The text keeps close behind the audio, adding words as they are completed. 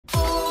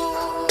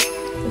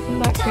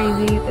Isn't that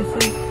crazy?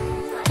 This is,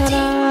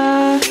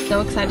 ta-da!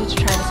 So excited to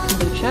try this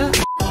kombucha.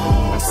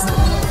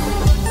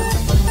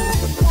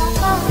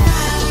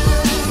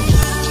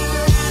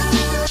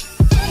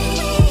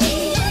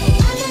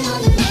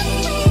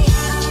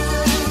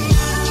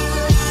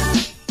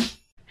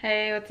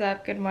 Hey, what's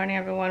up? Good morning,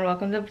 everyone.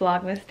 Welcome to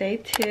Vlogmas Day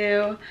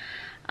 2.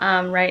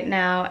 Right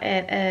now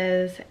it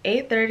is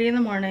 8:30 in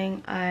the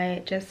morning.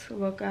 I just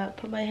woke up,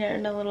 put my hair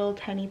in a little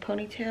tiny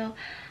ponytail,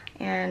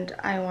 and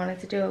I wanted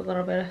to do a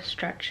little bit of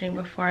stretching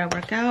before I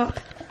work out.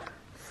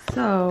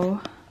 So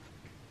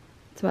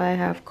that's why I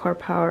have core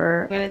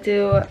power. I'm gonna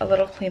do a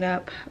little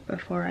cleanup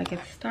before I get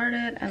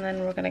started, and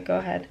then we're gonna go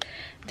ahead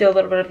and do a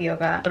little bit of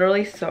yoga.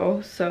 Literally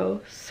so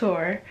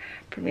sore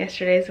from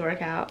yesterday's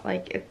workout.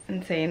 Like, it's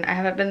insane. I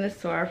haven't been this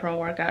sore from a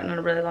workout in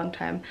a really long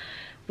time.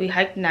 We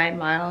hiked 9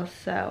 miles,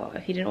 so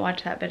if you didn't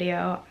watch that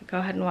video, go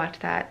ahead and watch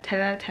that. 10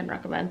 out of 10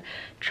 recommend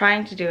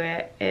trying to do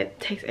it.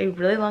 It takes a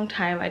really long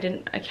time. I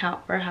didn't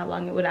account for how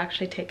long it would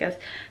actually take us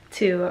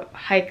to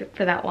hike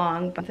for that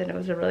long, but then it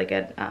was a really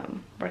good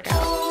workout.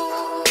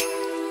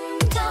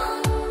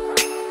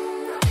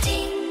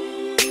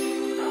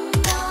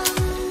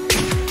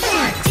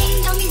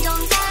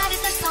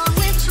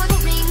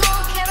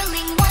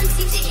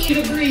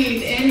 To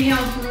breathe,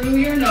 inhale through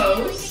your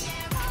nose,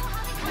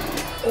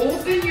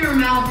 open your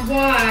mouth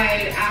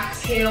wide,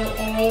 exhale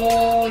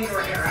all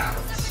your air out.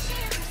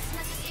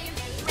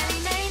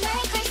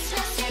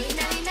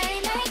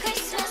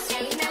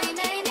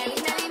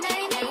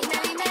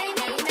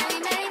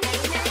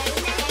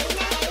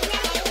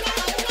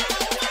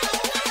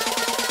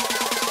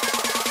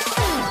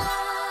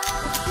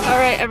 All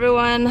right,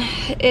 everyone,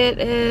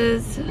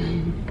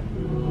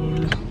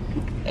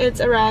 it's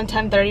around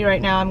 10:30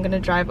 right now. I'm gonna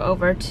drive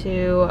over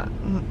to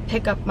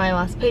pick up my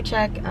last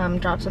paycheck,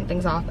 drop some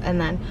things off, and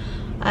then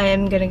I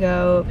am gonna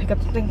go pick up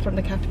something from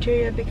the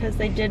cafeteria because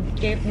they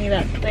gave me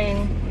that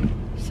thing,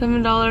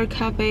 $7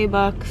 cafe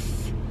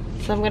bucks.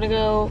 So I'm gonna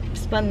go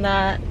spend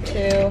that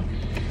too.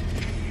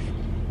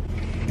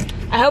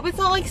 I hope it's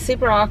not like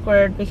super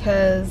awkward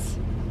because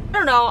I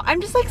don't know,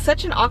 I'm just like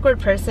such an awkward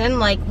person.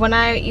 Like when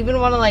I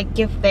even want to like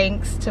give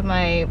thanks to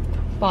my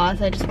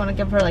boss, I just want to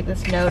give her like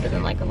this note and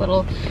then like a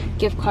little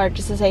gift card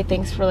just to say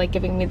thanks for like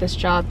giving me this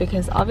job,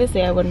 because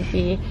obviously I wouldn't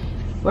be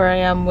where I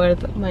am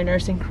with my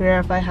nursing career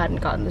if I hadn't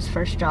gotten this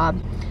first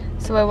job.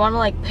 So I want to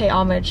like pay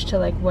homage to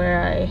like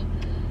where I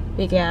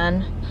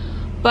began.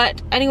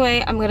 But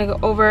anyway, I'm gonna go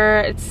over.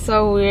 It's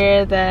so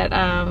weird that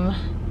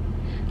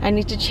I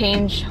need to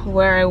change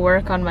where I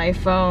work on my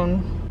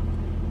phone,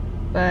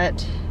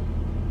 but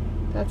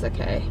that's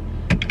okay.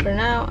 For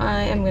now,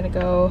 I am gonna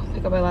go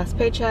pick up my last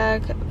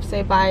paycheck,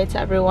 say bye to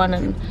everyone,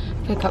 and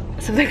pick up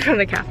something from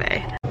the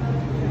cafe.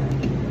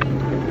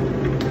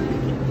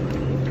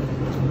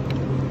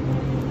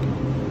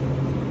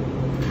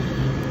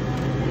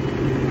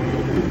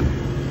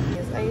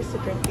 I used to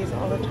drink these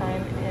all the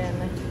time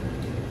in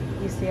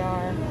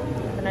UCR,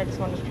 and I just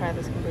wanted to try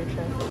this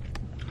kombucha.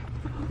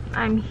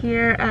 I'm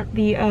here at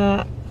the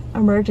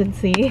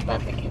emergency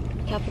at the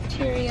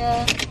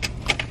cafeteria.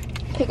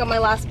 Pick up my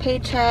last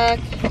paycheck.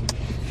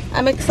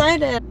 I'm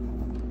excited.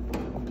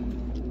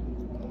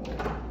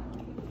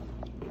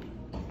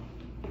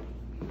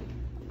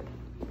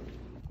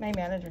 My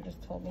manager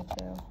just told me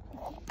to.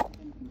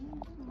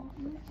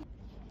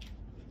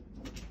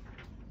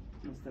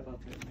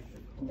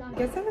 I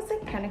guess I was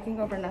like panicking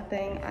over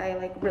nothing. I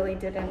like really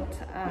didn't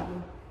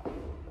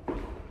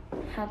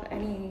have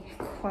any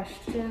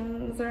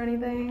questions or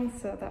anything,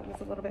 so that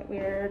was a little bit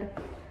weird.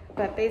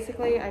 But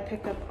basically, I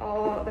picked up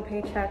all the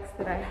paychecks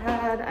that I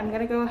had. I'm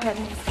gonna go ahead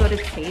and just go to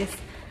Chase.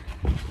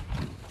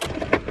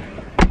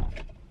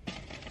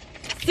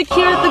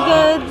 Secure the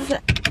goods.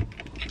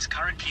 It's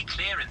currently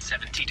clear and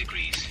 70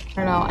 degrees.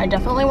 I don't know, I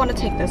definitely want to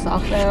take this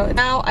off though.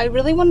 Now, I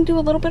really want to do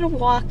a little bit of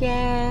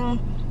walking.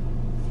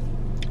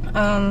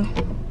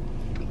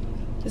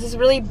 This is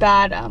really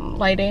bad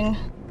lighting.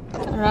 I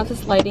don't know if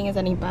this lighting is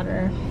any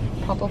better.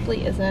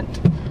 Probably isn't.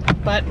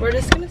 But we're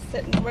just gonna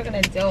sit and we're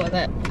gonna deal with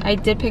it. I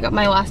did pick up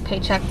my last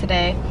paycheck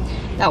today.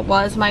 That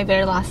was my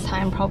very last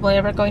time probably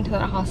ever going to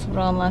that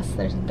hospital, unless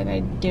there's something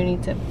I do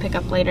need to pick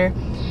up later.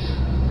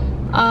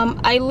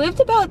 I lived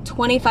about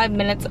 25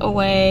 minutes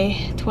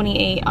away,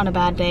 28 on a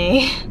bad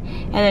day,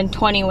 and then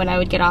 20 when I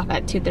would get off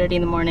at 2:30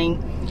 in the morning.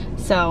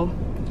 So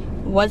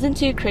wasn't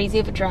too crazy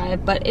of a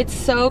drive, but it's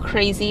so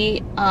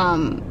crazy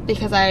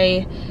because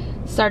I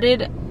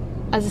started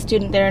as a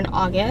student there in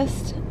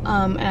August,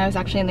 and I was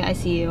actually in the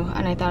ICU,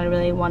 and I thought I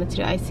really wanted to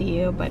do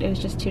ICU, but it was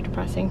just too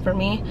depressing for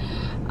me.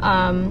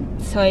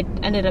 So I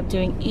ended up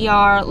doing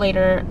ER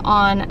later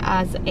on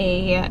as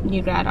a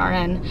new grad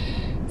RN.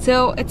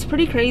 So it's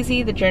pretty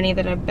crazy, the journey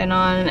that I've been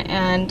on,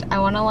 and I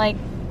wonder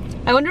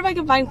if I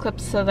can find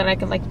clips so that I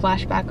could like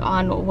flash back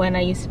on when I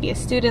used to be a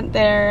student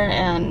there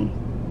and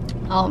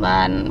all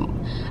that. And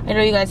I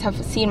know you guys have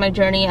seen my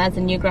journey as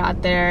a new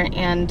grad there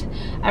and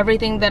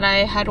everything that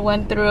I had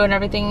went through and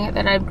everything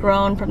that I've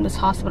grown from this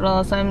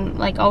hospital, so I'm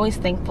like always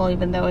thankful,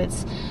 even though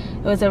it's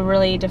it was a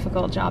really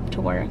difficult job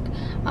to work.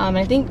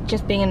 I think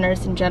just being a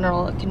nurse in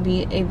general, it can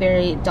be a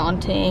very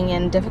daunting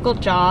and difficult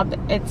job.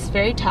 It's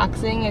very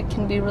taxing. It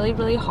can be really,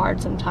 really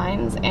hard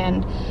sometimes,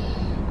 and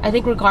I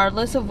think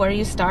regardless of where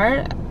you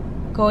start,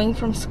 going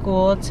from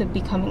school to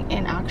becoming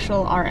an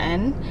actual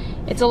RN,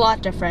 it's a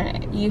lot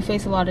different. You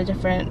face a lot of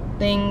different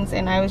things,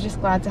 and I was just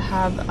glad to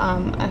have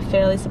a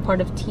fairly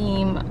supportive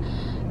team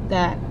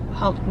that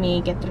helped me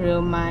get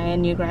through my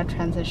new grad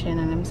transition,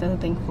 and I'm so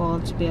thankful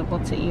to be able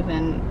to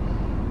even,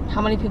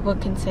 how many people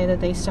can say that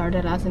they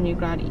started as a new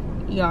grad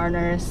ER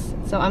nurse?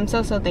 So I'm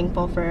so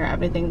thankful for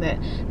everything that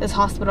this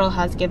hospital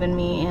has given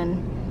me,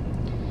 and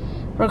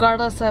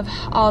regardless of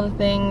all the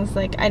things,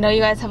 like I know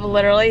you guys have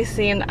literally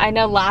seen, I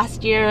know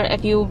last year,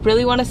 if you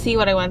really want to see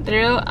what I went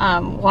through,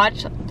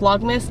 watch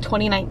Vlogmas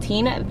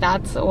 2019.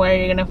 That's where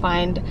you're gonna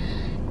find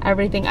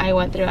everything I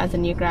went through as a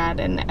new grad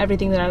and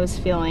everything that I was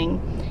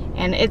feeling.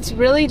 And it's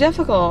really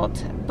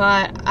difficult,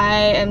 but I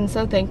am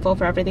so thankful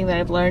for everything that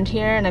I've learned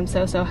here, and I'm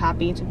so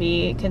happy to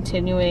be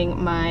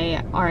continuing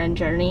my RN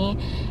journey.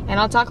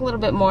 And I'll talk a little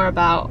bit more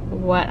about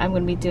what I'm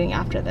going to be doing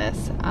after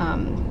this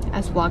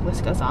as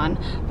Vlogmas goes on.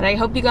 But I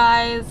hope you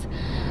guys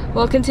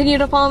will continue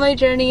to follow my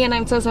journey, and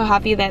I'm so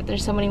happy that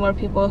there's so many more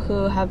people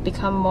who have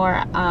become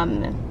more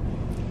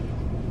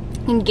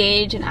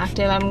engaged and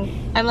active.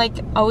 I'm like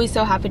always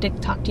so happy to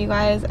talk to you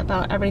guys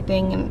about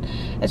everything, and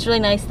it's really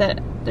nice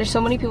that there's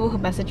so many people who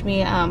message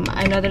me.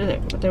 I know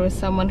that there was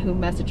someone who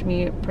messaged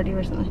me pretty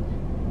recently.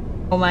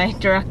 Oh, my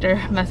director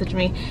messaged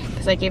me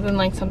because I gave him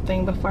like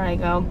something before I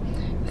go,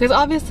 because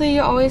obviously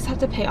you always have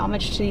to pay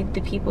homage to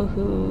the people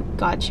who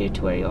got you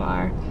to where you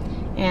are,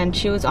 and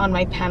she was on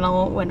my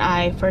panel when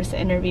I first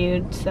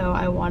interviewed, so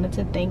I wanted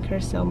to thank her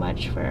so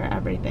much for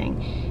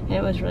everything. And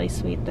it was really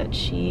sweet that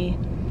she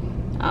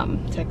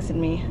texted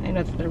me. I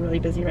know that they're really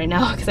busy right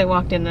now because I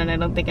walked in and I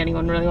don't think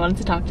anyone really wanted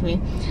to talk to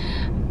me.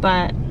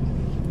 But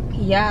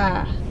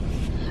yeah,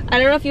 I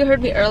don't know if you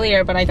heard me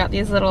earlier, but I got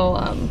these little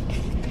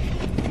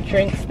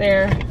drinks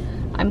there.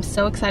 I'm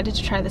so excited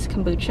to try this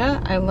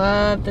kombucha. I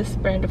love this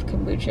brand of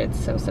kombucha.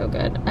 It's so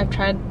good. I've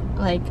tried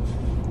like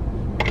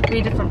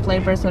 3 different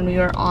flavors when we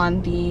were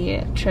on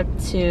the trip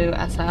to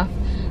SF,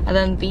 and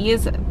then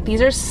these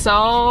are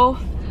so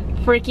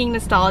freaking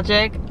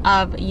nostalgic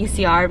of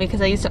UCR,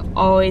 because I used to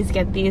always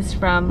get these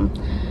from,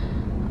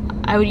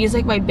 I would use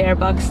like my bear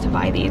bucks to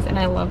buy these, and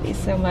I love these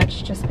so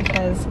much just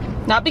because,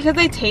 not because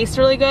they taste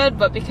really good,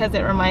 but because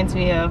it reminds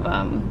me of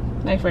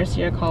my first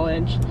year of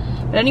college.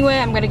 But anyway,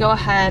 I'm gonna go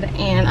ahead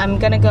and I'm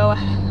gonna go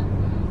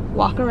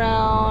walk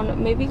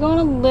around, maybe go on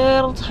a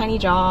little tiny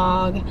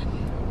jog,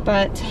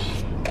 but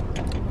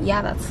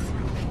yeah, that's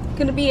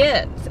gonna be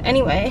it.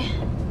 Anyway,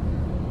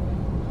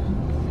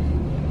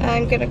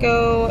 I'm gonna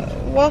go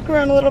walk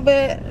around a little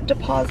bit,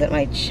 deposit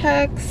my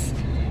checks,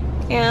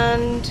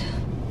 and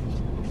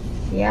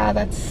yeah,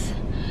 that's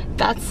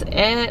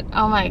it.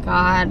 Oh my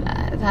god,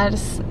 that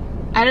is,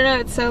 I don't know,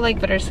 it's so like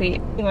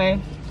bittersweet.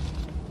 Anyway,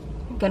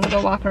 I'm gonna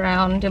go walk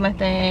around, do my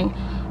thing.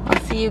 I'll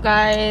see you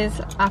guys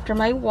after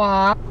my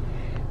walk.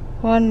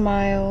 1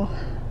 mile.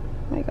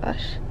 Oh my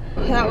gosh,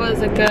 that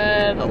was a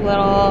good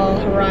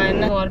little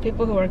run. A lot of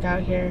people who work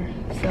out here.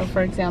 So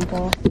for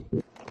example,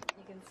 you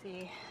can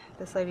see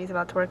this lady's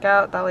about to work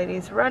out, that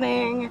lady's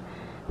running.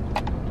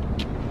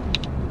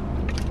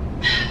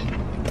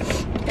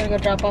 Gotta go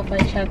drop off my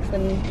checks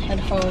and head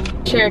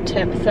home. Share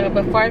tip, so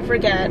before I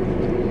forget,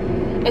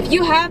 if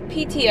you have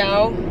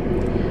PTO,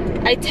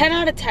 I 10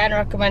 out of 10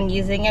 recommend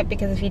using it,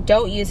 because if you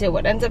don't use it,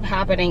 what ends up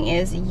happening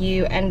is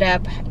you end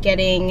up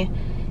getting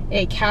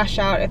a cash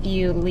out if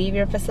you leave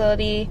your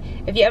facility.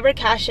 If you ever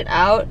cash it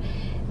out,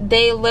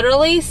 they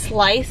literally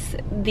slice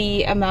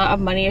the amount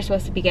of money you're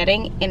supposed to be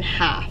getting in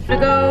half.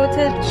 I'm gonna go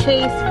to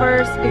Chase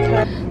first,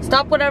 because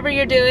stop whatever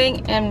you're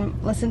doing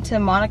and listen to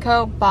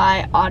Monaco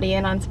by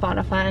Audien on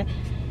Spotify.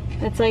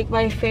 It's like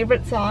my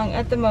favorite song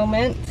at the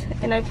moment,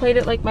 and I played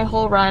it like my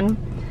whole run.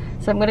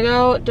 So I'm gonna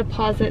go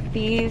deposit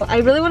these. I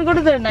really wanna go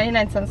to the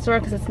 99-cent store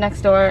because it's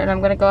next door, and I'm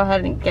gonna go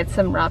ahead and get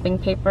some wrapping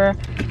paper.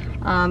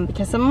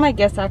 Because some of my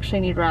gifts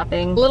actually need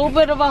wrapping. A little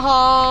bit of a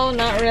haul,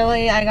 not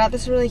really. I got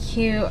this really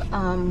cute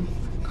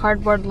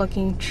cardboard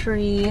looking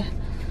tree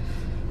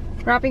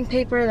wrapping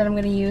paper that I'm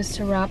gonna use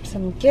to wrap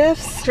some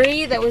gifts.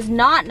 Tree that was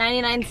not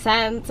 99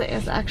 cents,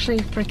 it's actually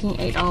freaking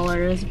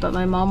 $8, but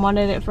my mom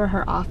wanted it for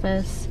her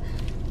office.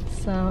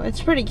 So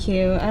it's pretty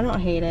cute, I don't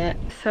hate it.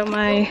 So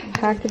my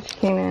package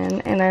came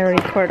in and I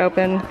already tore it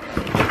open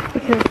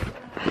because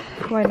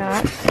why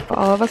not?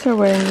 All of us are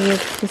wearing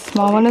these. The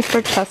small one is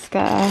for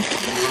Cheska.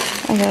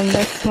 And then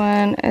this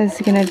one is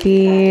gonna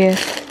be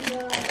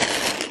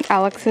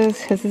Alex's.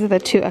 His is the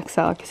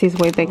 2XL because he's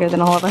way bigger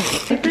than all of us.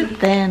 Super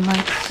thin,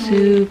 like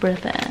super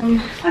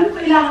thin.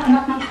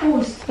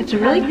 It's a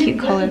really cute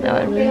color though.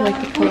 I really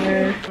like the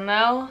color.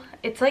 No,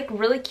 it's like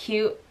really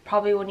cute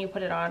probably when you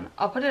put it on.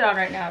 I'll put it on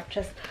right now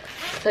just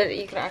so that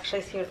you can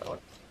actually see what it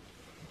looks.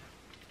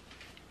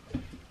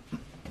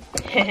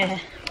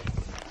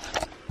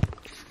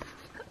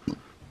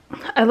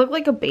 I look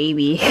like a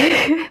baby.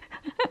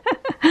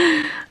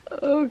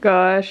 Oh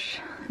gosh,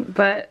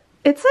 but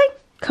it's like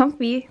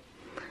comfy.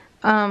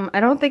 I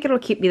don't think it'll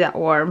keep me that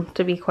warm,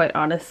 to be quite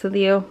honest with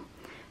you.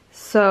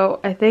 So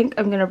I think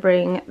I'm gonna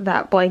bring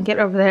that blanket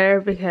over there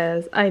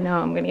because I know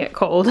I'm gonna get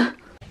cold. I'm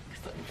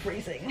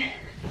freezing.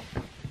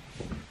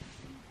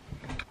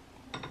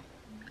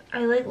 I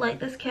light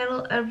this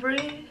candle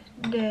every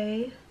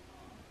day.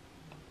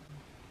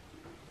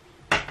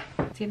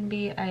 It's gonna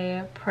be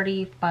a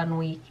pretty fun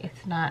week.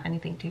 It's not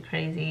anything too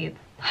crazy.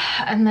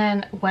 And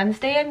then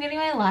Wednesday I'm getting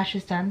my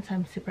lashes done, so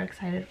I'm super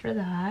excited for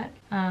that.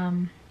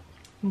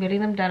 I'm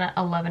getting them done at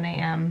 11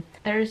 a.m.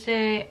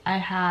 Thursday I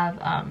have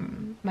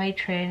my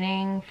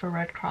training for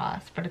Red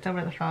Cross, but it's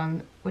over the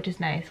phone, which is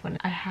nice. When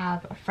I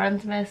have a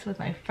Friendsmas with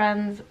my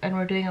friends and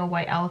we're doing a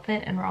white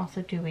elephant, and we're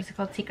also doing, it's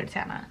called Secret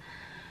Santa.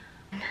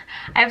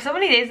 I have so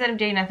many days that I'm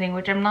doing nothing,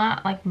 which I'm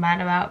not like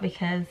mad about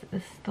because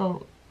this is the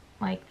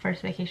like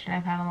first vacation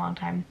I've had in a long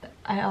time.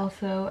 I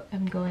also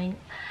am going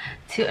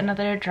to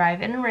another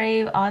drive-in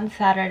rave on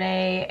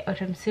Saturday,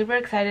 which I'm super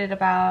excited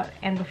about,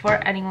 and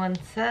before anyone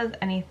says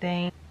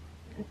anything,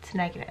 it's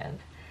negative.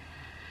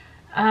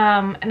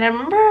 And I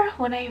remember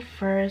when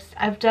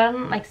I've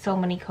done like so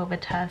many COVID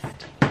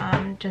tests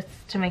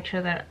just to make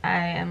sure that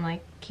I am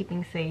like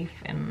keeping safe,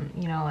 and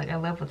you know, like I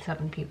live with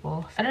 7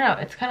 people. I don't know,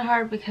 it's kind of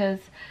hard because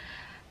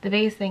the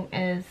biggest thing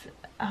is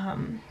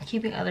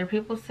keeping other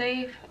people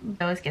safe.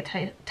 I always get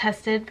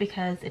tested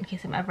because in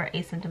case I'm ever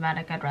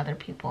asymptomatic, I'd rather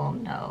people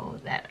know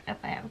that if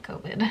I have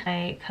COVID.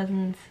 My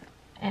cousins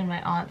and my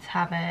aunts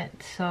have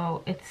it,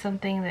 so it's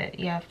something that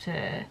you have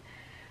to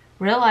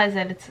realize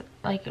that it's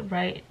like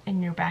right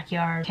in your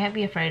backyard. You can't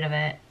be afraid of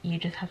it. You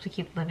just have to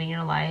keep living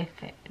your life,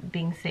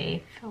 being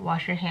safe,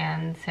 wash your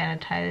hands,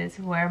 sanitize,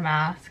 wear a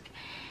mask,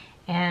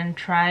 and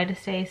try to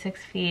stay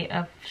 6 feet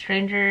of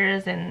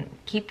strangers, and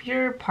keep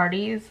your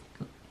parties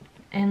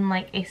in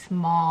like a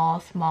small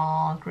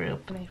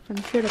group. My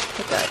friend's here to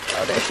pick up.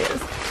 Oh, there she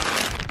is.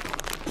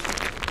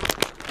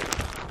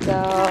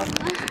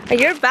 So,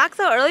 you're back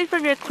so early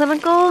from your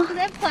clinical? I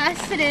have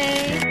class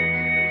today.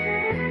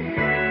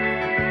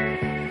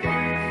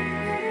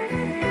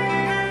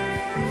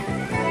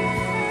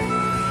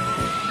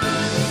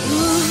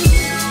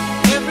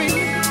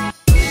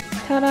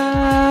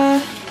 Ta-da!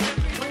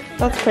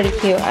 That's pretty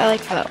cute. I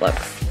like how that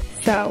looks.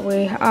 So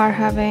we are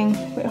having,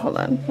 wait, hold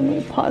on. Let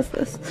me pause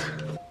this.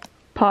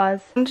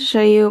 Pause. I'm going to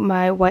show you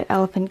my white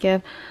elephant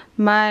gift.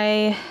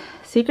 My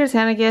Secret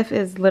Santa gift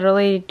is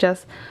literally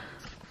just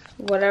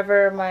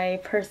whatever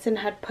my person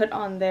had put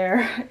on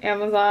their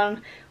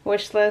Amazon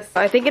wish list.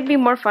 I think it'd be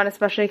more fun,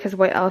 especially because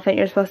white elephant,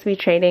 you're supposed to be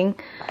trading.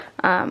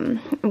 I'm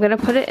going to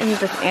put it in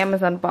this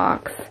Amazon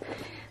box.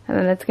 And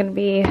then it's going to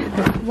be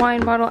this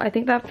wine bottle. I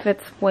think that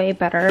fits way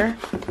better.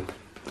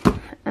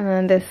 And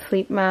then this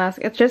sleep mask.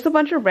 It's just a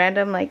bunch of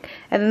random, like,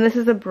 and then this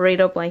is a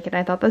burrito blanket.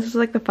 I thought this was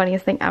like the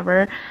funniest thing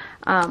ever.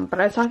 But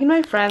I was talking to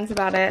my friends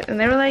about it, and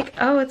they were like,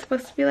 oh, it's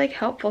supposed to be like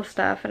helpful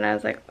stuff. And I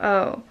was like,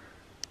 oh,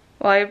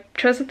 well, I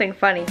chose something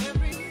funny.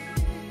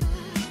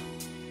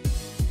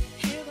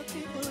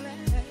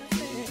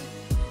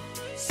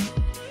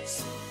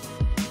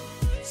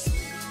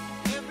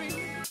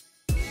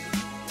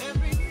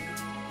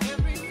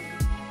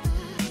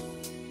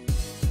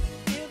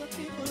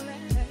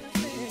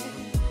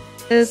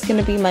 This is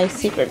gonna be my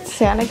Secret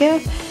Santa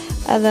gift,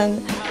 and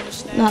then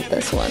not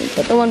this one,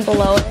 but the one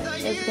below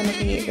it is gonna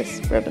be,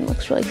 this ribbon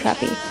looks really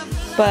crappy,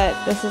 but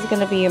this is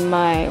gonna be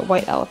my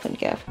white elephant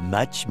gift.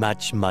 Much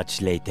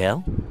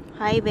later.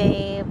 Hi,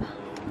 babe.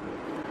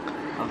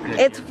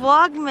 Okay. It's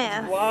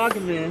Vlogmas.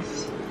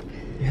 Vlogmas.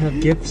 You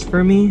have gifts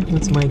for me?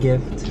 What's my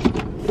gift?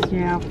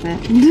 Your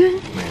outfit.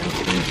 My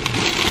outfit.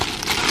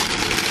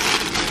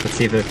 Let's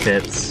see if it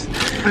fits.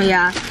 Oh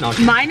yeah,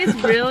 okay. Mine is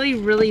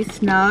really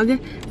snug,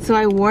 so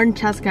I warned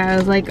Cheska. I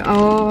was like,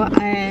 oh,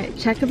 I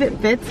check if it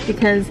fits,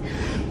 because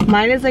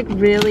mine is like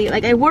really,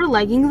 like, I wore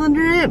leggings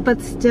under it,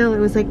 but still it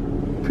was like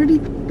pretty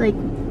like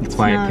That's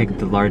why I picked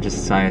the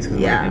largest size,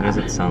 because yeah. It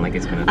doesn't sound like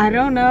it's gonna fit. I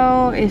don't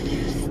know if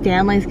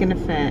Stanley's gonna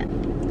fit.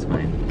 It's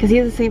fine. Because he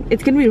has the same,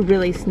 it's gonna be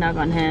really snug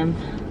on him.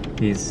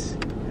 He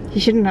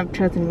shouldn't have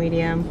chosen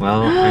medium.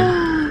 Well,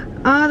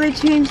 oh, they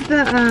changed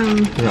the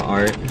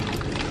art.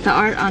 The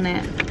art on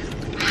it.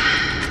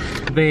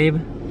 Babe. I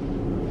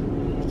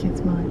can't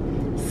smell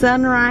it.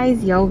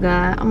 Sunrise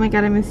yoga. Oh my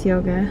god, I miss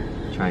yoga.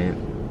 Try it.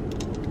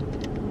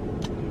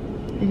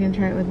 You gonna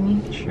try it with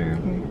me? Sure.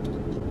 Here.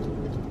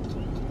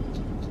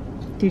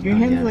 Dude, your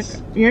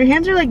hands your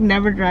hands are like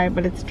never dry,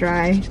 but it's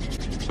dry.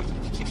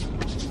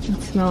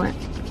 Let's smell it.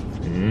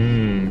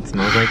 It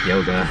smells like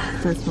yoga.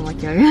 It does smell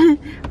like yoga.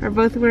 We're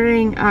both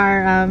wearing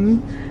our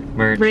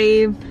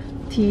Brave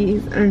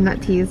tees, or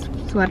not tees,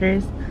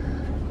 sweaters.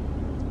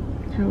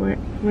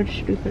 Where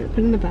should we put it? Put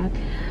it in the back.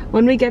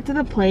 When we get to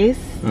the place,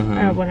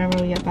 or whenever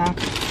we get back,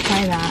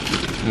 try that.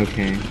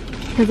 Okay.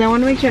 Because I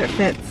want to make sure it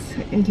fits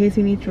in case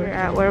we need to.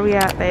 Where are we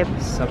at, babe?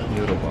 Sup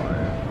Noodle Bar.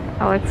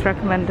 Alex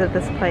recommended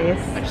this place.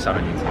 I just saw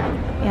it on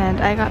YouTube. And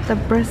I got the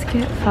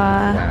brisket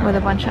pho with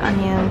a bunch of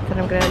onions that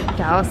I'm gonna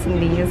douse in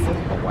these.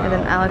 And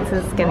then Alex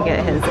is gonna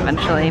get his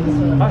eventually.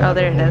 Oh,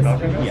 there it is.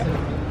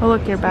 Yeah. Oh,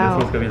 look, your bow.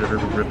 This one's gonna be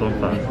the rip on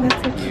pho.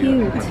 That's so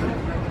cute.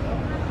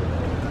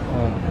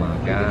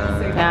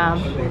 god.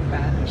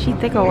 Yeah. She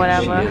thick or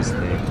whatever. She is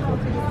thick.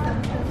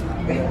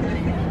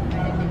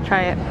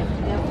 Try it.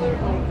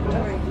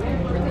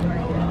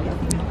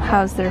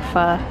 How's their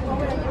pho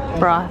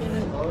broth?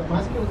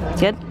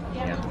 Good?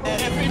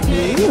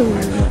 Ooh,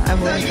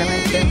 I'm really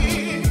gonna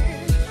do.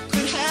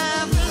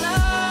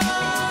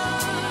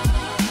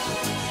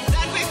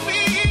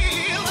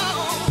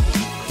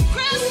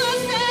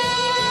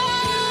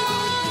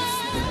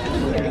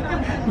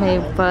 My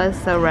pho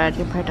is so red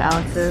compared to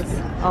Alex's.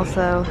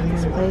 Also,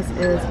 this place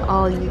is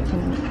all you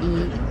can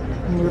eat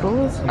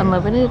noodles,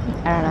 unlimited.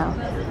 I don't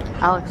know.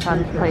 Alex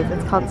found this place.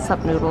 It's called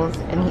Sup Noodles,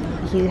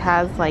 and he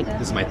has like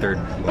This is my third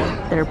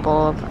one. their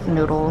bowl of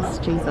noodles.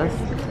 Jesus,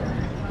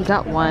 he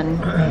got one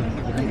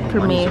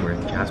for me.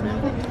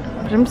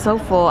 But I'm so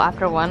full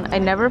after one. I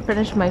never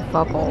finished my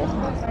pho bowl.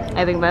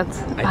 I think that's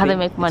how they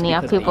make money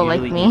off people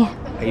like me.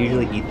 I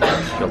usually eat the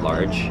extra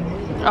large.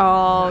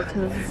 Oh,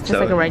 because it's just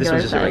like a regular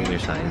This was just size. a regular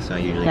size, so I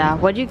usually Yeah,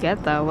 eat. what'd you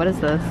get though? What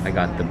is this? I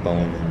got the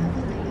bone,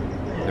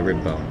 the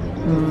rib bone.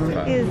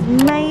 Is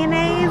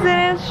mayonnaise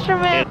an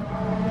instrument?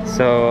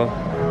 So,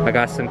 I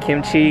got some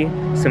kimchi,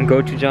 some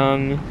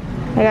gochujang.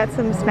 I got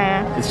some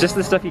snacks. It's just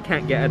the stuff you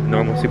can't get at the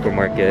normal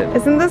supermarket.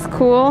 Isn't this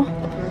cool?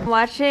 I'm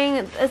watching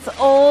this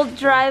old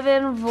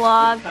drive-in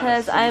vlog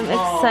because I'm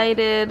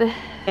excited.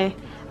 Okay,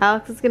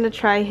 Alex is gonna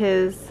try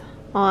his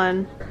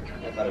on.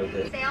 I thought it was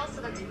it. Sale,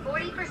 so that's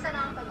 40%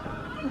 off.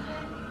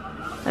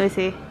 Let me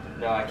see.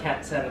 No, I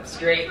can't set up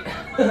straight.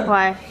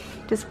 Why?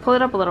 Just pull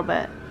it up a little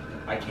bit.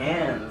 I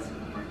can't.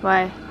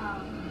 Why?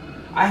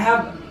 I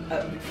have...